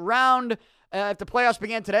first round. If the playoffs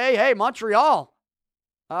began today, hey, Montreal,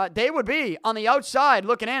 they would be on the outside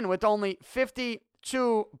looking in with only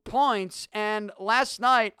 52 points. And last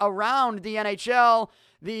night around the NHL,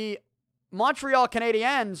 the Montreal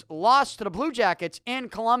Canadiens lost to the Blue Jackets in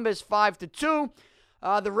Columbus 5-2.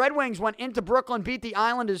 The Red Wings went into Brooklyn, beat the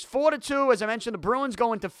Islanders 4-2. As I mentioned, the Bruins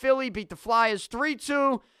go into Philly, beat the Flyers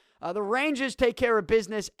 3-2. The Rangers take care of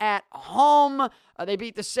business at home. They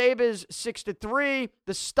beat the Sabres 6-3.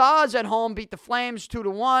 The Stars at home beat the Flames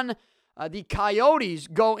 2-1. The Coyotes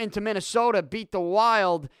go into Minnesota, beat the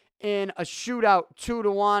Wild in a shootout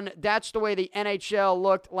 2-1. That's the way the NHL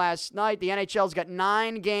looked last night. The NHL's got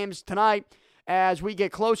 9 games tonight as we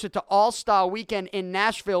get closer to All-Star Weekend in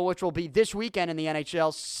Nashville, which will be this weekend in the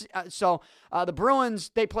NHL. So the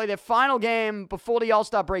Bruins, they play their final game before the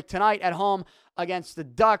All-Star break tonight at home against the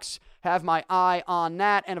Ducks. Have my eye on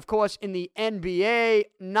that. And, of course, in the NBA,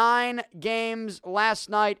 9 games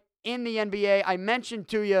last night in the NBA. I mentioned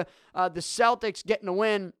to you the Celtics getting a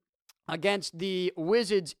win against the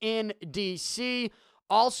Wizards in D.C.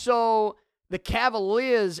 Also, the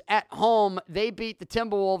Cavaliers at home, they beat the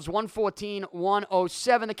Timberwolves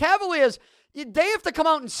 114-107. The Cavaliers, they have to come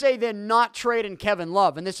out and say they're not trading Kevin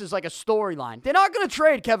Love, and this is like a storyline. They're not going to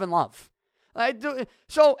trade Kevin Love.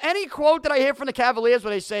 So any quote that I hear from the Cavaliers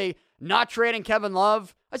where they say, not trading Kevin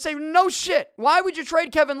Love, I say, no shit. Why would you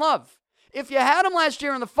trade Kevin Love? If you had him last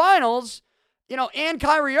year in the finals, and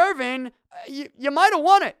Kyrie Irving, you might have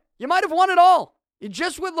won it. You might have won it all.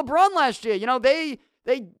 Just with LeBron last year, they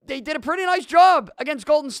did a pretty nice job against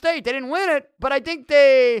Golden State. They didn't win it, but I think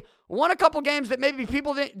they won a couple games that maybe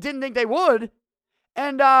people didn't think they would.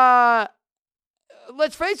 And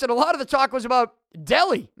let's face it, a lot of the talk was about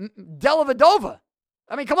Dellavedova.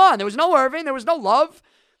 I mean, come on. There was no Irving. There was no Love.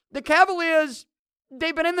 The Cavaliers,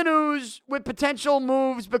 they've been in the news with potential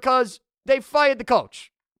moves because they fired the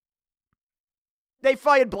coach. They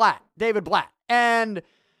fired David Blatt. And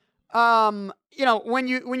when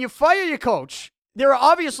you fire your coach, there are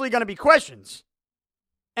obviously going to be questions.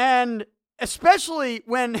 And especially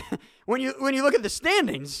when you look at the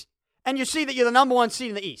standings and you see that you're the number 1 seed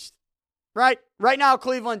in the East. Right? Right now,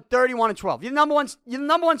 Cleveland 31-12. You're the number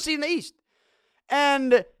one seed in the East.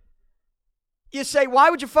 And you say, why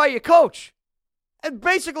would you fire your coach? And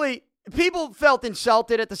basically, people felt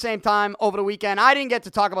insulted at the same time over the weekend. I didn't get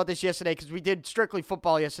to talk about this yesterday because we did strictly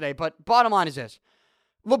football yesterday. But bottom line is this.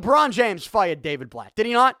 LeBron James fired David Blatt. Did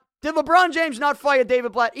he not? Did LeBron James not fire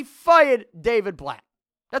David Blatt? He fired David Blatt.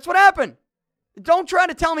 That's what happened. Don't try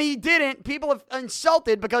to tell me he didn't. People have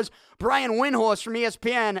insulted because Brian Windhorst from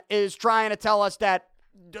ESPN is trying to tell us that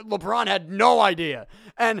LeBron had no idea.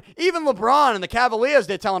 And even LeBron and the Cavaliers,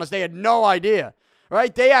 they're telling us they had no idea.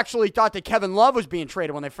 Right? They actually thought that Kevin Love was being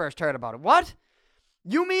traded when they first heard about it. What?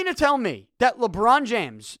 You mean to tell me that LeBron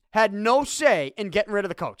James had no say in getting rid of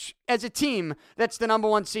the coach as a team that's the number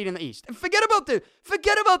 1 seed in the East? And forget about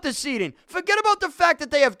the seeding. Forget about the fact that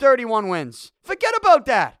they have 31 wins. Forget about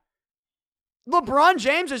that. LeBron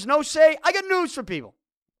James has no say. I got news for people.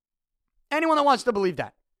 Anyone that wants to believe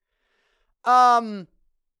that.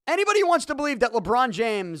 Anybody who wants to believe that LeBron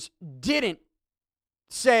James didn't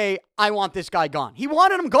say, I want this guy gone. He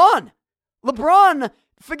wanted him gone. LeBron,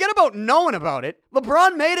 forget about knowing about it.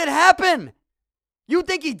 LeBron made it happen. You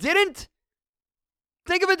think he didn't?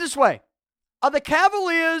 Think of it this way. Are the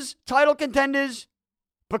Cavaliers title contenders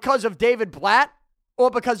because of David Blatt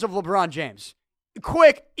or because of LeBron James?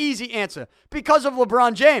 Quick, easy answer. Because of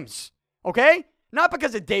LeBron James. Okay? Not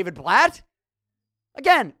because of David Blatt.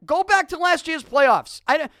 Again, go back to last year's playoffs.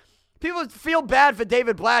 People feel bad for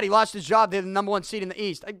David Blatt. He lost his job. They're the number 1 seed in the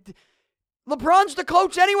East. LeBron's the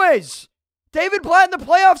coach anyways. David Blatt in the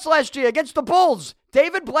playoffs last year against the Bulls.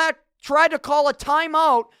 David Blatt tried to call a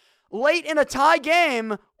timeout late in a tie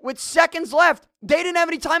game with seconds left. They didn't have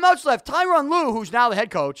any timeouts left. Tyronn Lue, who's now the head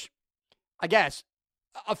coach, I guess,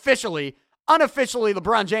 unofficially,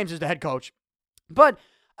 LeBron James is the head coach. But,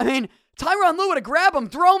 I mean, Tyronn Lue would grab him,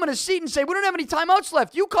 throw him in his seat, and say, we don't have any timeouts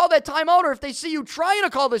left. You call that timeout, or if they see you trying to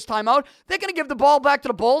call this timeout, they're going to give the ball back to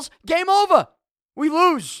the Bulls. Game over. We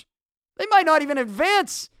lose. They might not even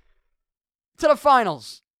advance to the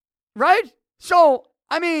finals, right? So,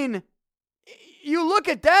 I mean, you look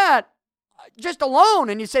at that just alone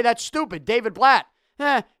and you say, that's stupid. David Blatt,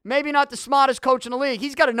 maybe not the smartest coach in the league.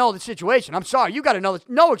 He's got to know the situation. I'm sorry. You got to know this.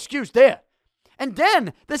 No excuse there. And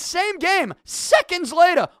then the same game, seconds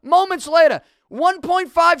later, moments later,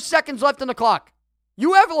 1.5 seconds left on the clock.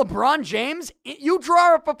 You have LeBron James. You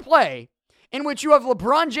draw up a play in which you have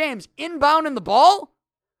LeBron James inbounding the ball.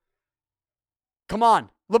 Come on.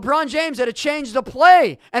 LeBron James had to change the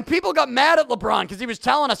play, and people got mad at LeBron because he was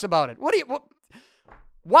telling us about it.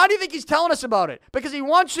 Why do you think he's telling us about it? Because he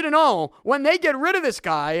wants you to know, when they get rid of this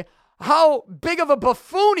guy, how big of a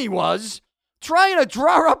buffoon he was trying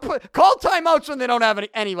to call timeouts when they don't have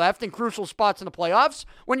any left in crucial spots in the playoffs,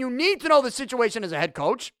 when you need to know the situation as a head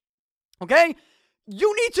coach, okay?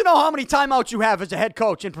 You need to know how many timeouts you have as a head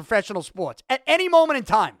coach in professional sports at any moment in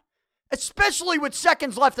time, especially with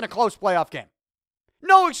seconds left in a close playoff game.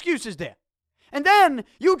 No excuses there. And then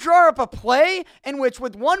you draw up a play in which,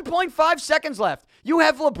 with 1.5 seconds left, you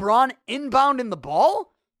have LeBron inbounding the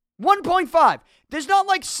ball? 1.5. There's not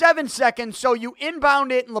like 7 seconds, so you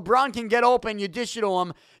inbound it and LeBron can get open, you dish it to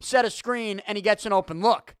him, set a screen, and he gets an open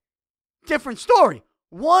look. Different story.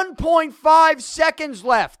 1.5 seconds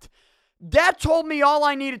left. That told me all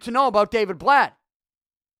I needed to know about David Blatt.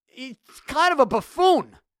 He's kind of a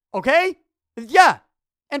buffoon, okay? Yeah.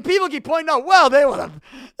 And people keep pointing out, well, they were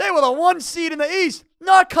the 1 seed in the East.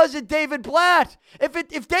 Not because of David Blatt.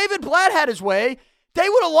 If David Blatt had his way, they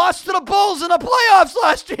would have lost to the Bulls in the playoffs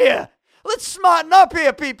last year. Let's smarten up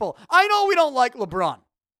here, people. I know we don't like LeBron.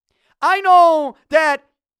 I know that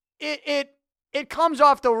it comes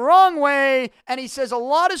off the wrong way, and he says a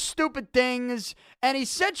lot of stupid things, and he's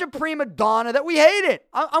such a prima donna that we hate it.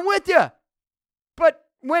 I'm with you. But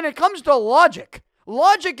when it comes to logic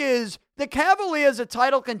is the Cavaliers are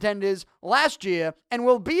title contenders last year and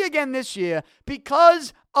will be again this year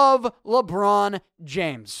because of LeBron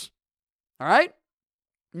James. All right?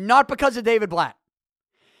 Not because of David Blatt.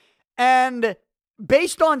 And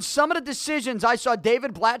based on some of the decisions I saw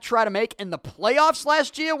David Blatt try to make in the playoffs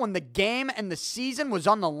last year when the game and the season was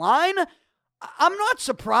on the line, I'm not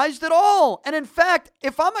surprised at all. And in fact,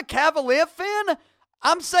 if I'm a Cavalier fan,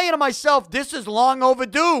 I'm saying to myself, this is long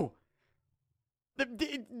overdue.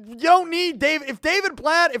 You don't need David. If David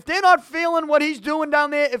Blatt, if they're not feeling what he's doing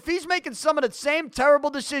down there, if he's making some of the same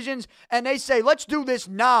terrible decisions and they say, let's do this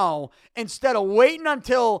now instead of waiting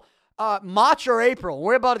until March or April,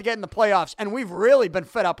 we're about to get in the playoffs and we've really been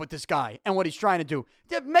fed up with this guy and what he's trying to do.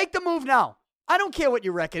 Make the move now. I don't care what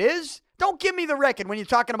your record is. Don't give me the record when you're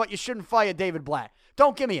talking about you shouldn't fire David Blatt.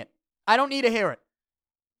 Don't give me it. I don't need to hear it.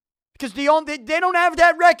 Because they don't have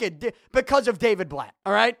that record because of David Blatt,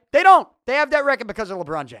 all right? They don't. They have that record because of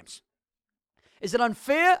LeBron James. Is it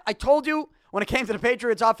unfair? I told you when it came to the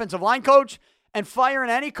Patriots offensive line coach and firing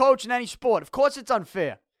any coach in any sport. Of course it's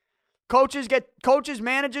unfair. Coaches,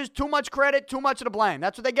 managers, too much credit, too much of the blame.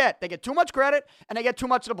 That's what they get. They get too much credit and they get too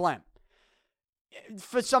much of the blame.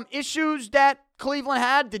 For some issues that Cleveland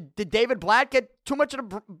had, did David Blatt get too much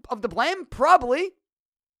of the blame? Probably,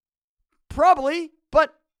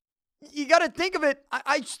 but you got to think of it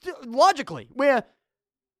logically, where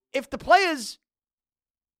if the players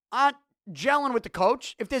aren't gelling with the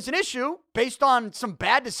coach, if there's an issue based on some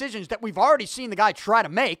bad decisions that we've already seen the guy try to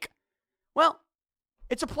make, well,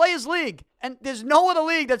 it's a players' league, and there's no other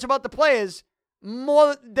league that's about the players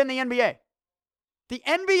more than the NBA. The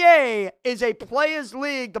NBA is a players'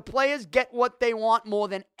 league. The players get what they want more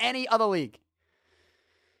than any other league.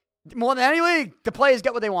 More than any league, the players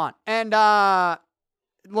get what they want. And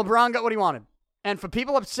LeBron got what he wanted. And for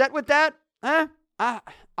people upset with that,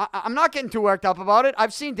 I'm not getting too worked up about it.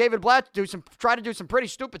 I've seen David Blatt try to do some pretty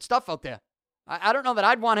stupid stuff out there. I don't know that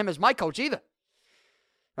I'd want him as my coach either.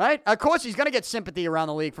 Right? Of course, he's going to get sympathy around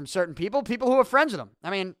the league from certain people who are friends with him. I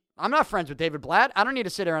mean, I'm not friends with David Blatt. I don't need to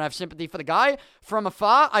sit there and have sympathy for the guy. From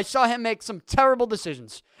afar, I saw him make some terrible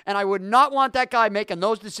decisions. And I would not want that guy making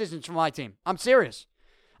those decisions for my team. I'm serious.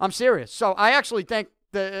 So I actually think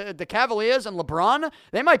the Cavaliers and LeBron,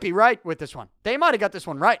 they might be right with this one. They might have got this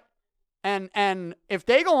one right. And if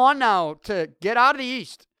they go on now to get out of the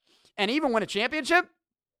East and even win a championship,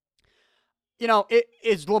 you know,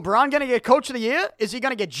 is LeBron going to get Coach of the Year? Is he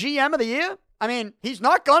going to get GM of the Year? I mean, he's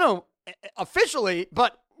not going to officially,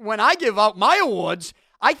 but when I give out my awards,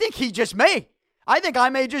 I think he just may. I think I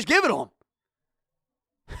may just give it to him.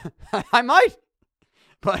 I might.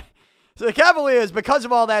 But So the Cavaliers, because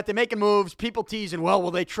of all that, they're making moves. People teasing, well,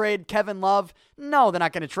 will they trade Kevin Love? No, they're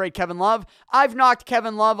not going to trade Kevin Love. I've knocked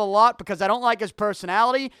Kevin Love a lot because I don't like his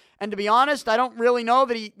personality. And to be honest, I don't really know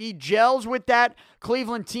that he gels with that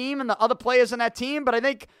Cleveland team and the other players on that team. But I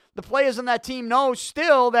think the players on that team know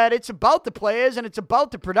still that it's about the players and it's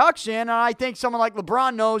about the production. And I think someone like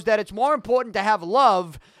LeBron knows that it's more important to have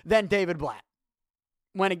Love than David Blatt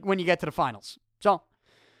when you get to the finals. So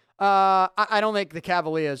I don't think the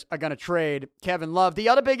Cavaliers are going to trade Kevin Love. The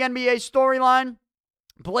other big NBA storyline,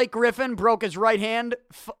 Blake Griffin broke his right hand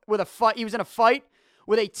with a fight. He was in a fight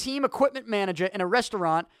with a team equipment manager in a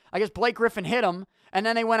restaurant. I guess Blake Griffin hit him, and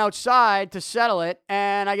then they went outside to settle it,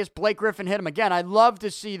 and I guess Blake Griffin hit him again. I'd love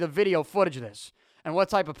to see the video footage of this and what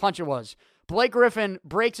type of punch it was. Blake Griffin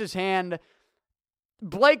breaks his hand.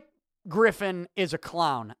 Blake Griffin is a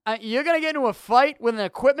clown. You're going to get into a fight with an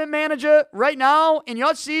equipment manager right now in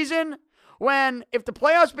your season when, if the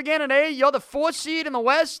playoffs begin today, you're the 4th seed in the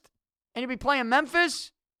West and you'll be playing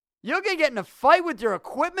Memphis? You're going to get in a fight with your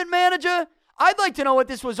equipment manager? I'd like to know what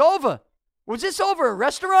this was over. Was this over a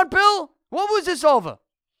restaurant bill? What was this over?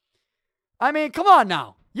 I mean, come on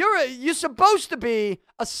now. You're supposed to be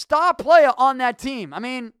a star player on that team. I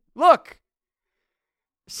mean, look,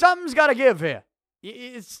 something's got to give here.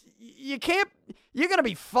 You can't. You're going to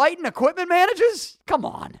be fighting equipment managers? Come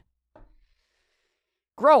on.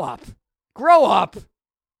 Grow up. Grow up.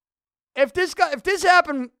 If this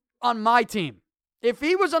happened on my team, if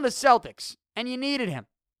he was on the Celtics and you needed him,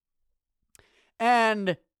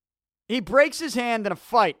 and he breaks his hand in a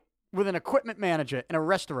fight with an equipment manager in a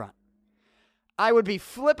restaurant, I would be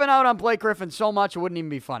flipping out on Blake Griffin so much it wouldn't even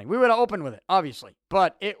be funny. We would have opened with it, obviously.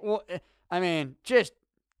 But just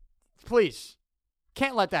please.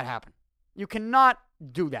 Can't let that happen. You cannot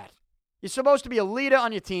do that. You're supposed to be a leader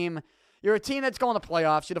on your team. You're a team that's going to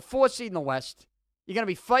playoffs. You're the 4th seed in the West. You're going to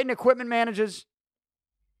be fighting equipment managers.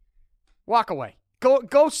 Walk away. Go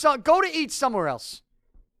to eat somewhere else.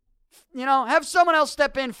 Have someone else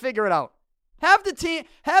step in, figure it out.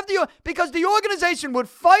 Because the organization would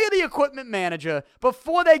fire the equipment manager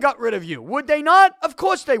before they got rid of you. Would they not? Of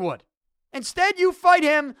course they would. Instead, you fight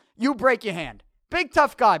him, you break your hand. Big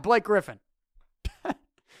tough guy, Blake Griffin.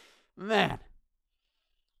 Man.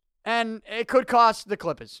 And it could cost the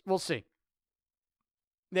Clippers. We'll see.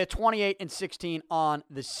 They're 28-16 on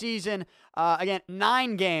the season. Again,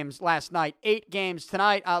 9 games last night, 8 games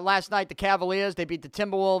tonight. Last night, the Cavaliers, they beat the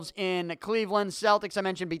Timberwolves in Cleveland. Celtics, I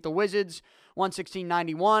mentioned, beat the Wizards,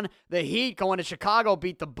 116-91. The Heat going to Chicago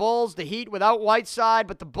beat the Bulls. The Heat without Whiteside,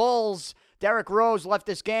 but the Bulls, Derrick Rose left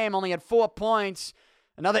this game, only had 4 points.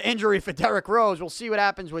 Another injury for Derrick Rose. We'll see what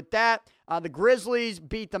happens with that. The Grizzlies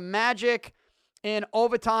beat the Magic in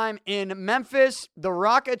overtime in Memphis. The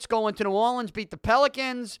Rockets going to New Orleans, beat the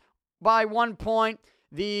Pelicans by 1 point.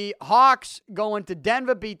 The Hawks going to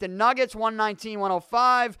Denver, beat the Nuggets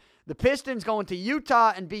 119-105. The Pistons going to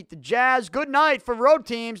Utah and beat the Jazz. Good night for road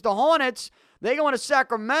teams. The Hornets, they going to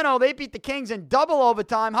Sacramento. They beat the Kings in double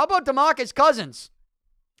overtime. How about DeMarcus Cousins?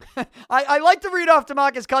 I like to read off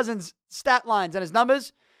DeMarcus Cousins' stat lines and his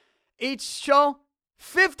numbers each show.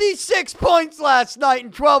 56 points last night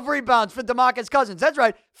and 12 rebounds for DeMarcus Cousins. That's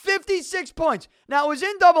right, 56 points. Now, it was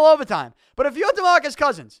in double overtime, but if you're DeMarcus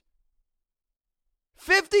Cousins,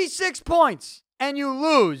 56 points and you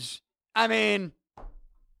lose, I mean,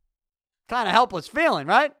 kind of helpless feeling,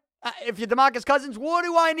 right? If you're DeMarcus Cousins, what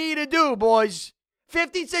do I need to do, boys?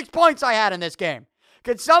 56 points I had in this game.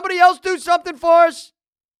 Could somebody else do something for us?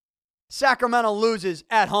 Sacramento loses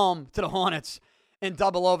at home to the Hornets in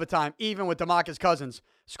double overtime, even with DeMarcus Cousins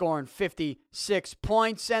scoring 56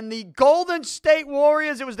 points. And the Golden State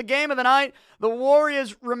Warriors, it was the game of the night. The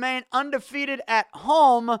Warriors remain undefeated at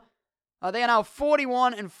home. They are now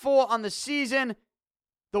 41-4 on the season.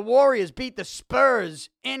 The Warriors beat the Spurs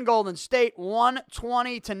in Golden State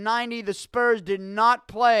 120-90. The Spurs did not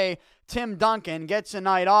play. Tim Duncan gets a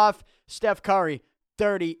night off. Steph Curry,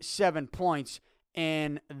 37 points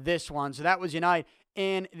in this one. So that was your night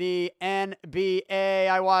in the NBA.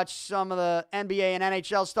 I watched some of the NBA and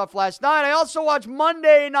NHL stuff last night. I also watched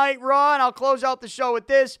Monday Night Raw, and I'll close out the show with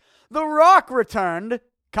this. The Rock returned,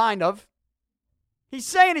 kind of. He's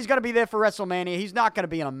saying he's going to be there for WrestleMania. He's not going to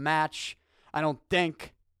be in a match, I don't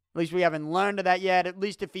think. At least we haven't learned of that yet. At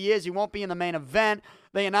least if he is, he won't be in the main event.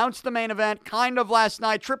 They announced the main event kind of last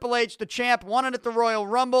night. Triple H, the champ, won it at the Royal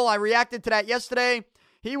Rumble. I reacted to that yesterday.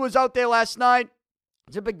 He was out there last night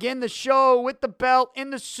to begin the show with the belt, in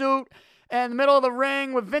the suit, and in the middle of the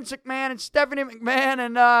ring with Vince McMahon and Stephanie McMahon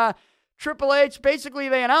and Triple H. Basically,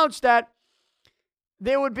 they announced that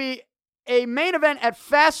there would be a main event at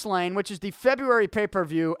Fastlane, which is the February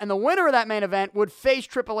pay-per-view, and the winner of that main event would face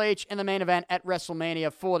Triple H in the main event at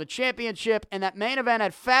WrestleMania for the championship, and that main event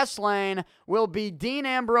at Fastlane will be Dean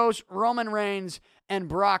Ambrose, Roman Reigns, and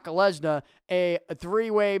Brock Lesnar, a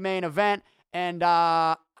three-way main event, and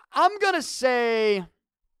I'm going to say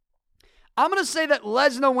that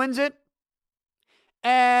Lesnar wins it,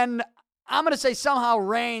 and I'm going to say somehow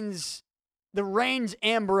the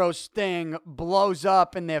Reigns-Ambrose thing blows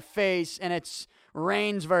up in their face, and it's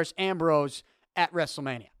Reigns versus Ambrose at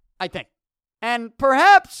WrestleMania, I think. And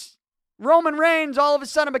perhaps Roman Reigns all of a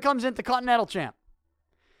sudden becomes Intercontinental Champ.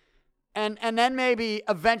 And then maybe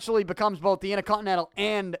eventually becomes both the Intercontinental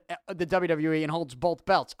and the WWE and holds both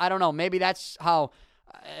belts. I don't know. Maybe that's how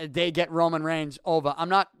they get Roman Reigns over. I'm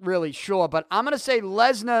not really sure, but I'm going to say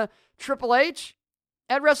Lesnar Triple H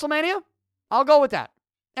at WrestleMania. I'll go with that.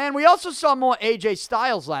 And we also saw more AJ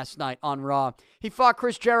Styles last night on Raw. He fought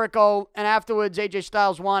Chris Jericho, and afterwards AJ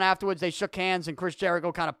Styles won. Afterwards they shook hands, and Chris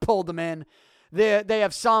Jericho kind of pulled them in. They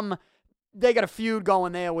got a feud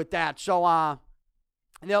going there with that. So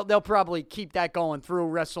they'll probably keep that going through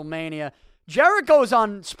WrestleMania. Jericho's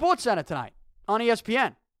on SportsCenter tonight on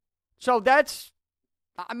ESPN. So that's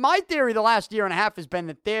my theory the last year and a half has been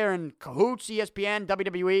that they're in cahoots, ESPN,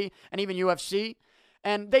 WWE, and even UFC.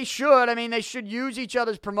 And they should use each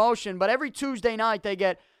other's promotion. But every Tuesday night, they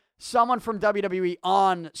get someone from WWE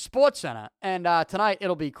on SportsCenter. And tonight,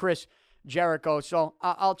 it'll be Chris Jericho. So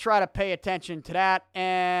I'll try to pay attention to that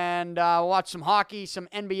and watch some hockey, some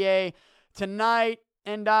NBA tonight.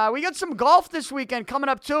 And we got some golf this weekend coming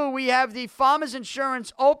up, too. We have the Farmers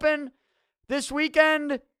Insurance Open this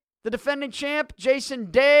weekend. The defending champ, Jason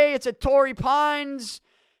Day. It's at Torrey Pines.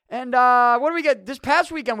 And what do we get? This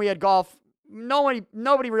past weekend, we had golf.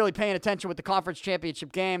 Nobody really paying attention with the conference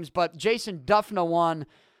championship games, but Jason Duffner won,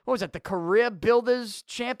 what was that, the Career Builders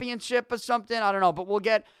Championship or something? I don't know, but we'll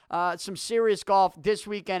get some serious golf this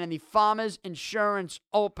weekend in the Farmers Insurance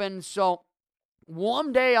Open. So,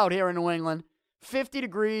 warm day out here in New England, 50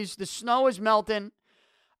 degrees, the snow is melting.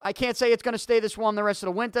 I can't say it's going to stay this warm the rest of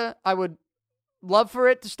the winter. I would love for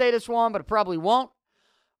it to stay this warm, but it probably won't.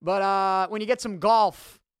 But when you get some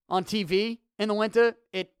golf on TV in the winter,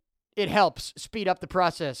 it helps speed up the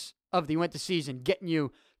process of the winter season, getting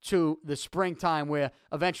you to the springtime where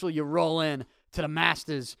eventually you roll in to the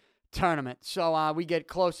Masters tournament. So we get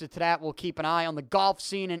closer to that. We'll keep an eye on the golf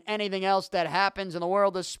scene and anything else that happens in the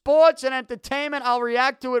world of sports and entertainment. I'll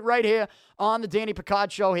react to it right here on the Danny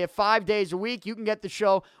Picard Show here 5 days a week. You can get the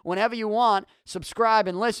show whenever you want. Subscribe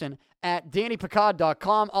and listen at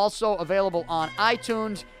DannyPicard.com. Also available on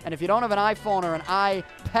iTunes. And if you don't have an iPhone or an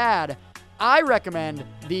iPad, I recommend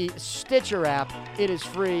the Stitcher app. It is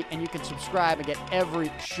free, and you can subscribe and get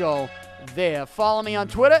every show there. Follow me on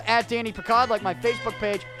Twitter at Danny Picard, like my Facebook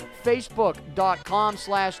page,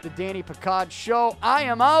 facebook.com/The Danny Picard Show. I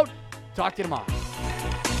am out. Talk to you tomorrow.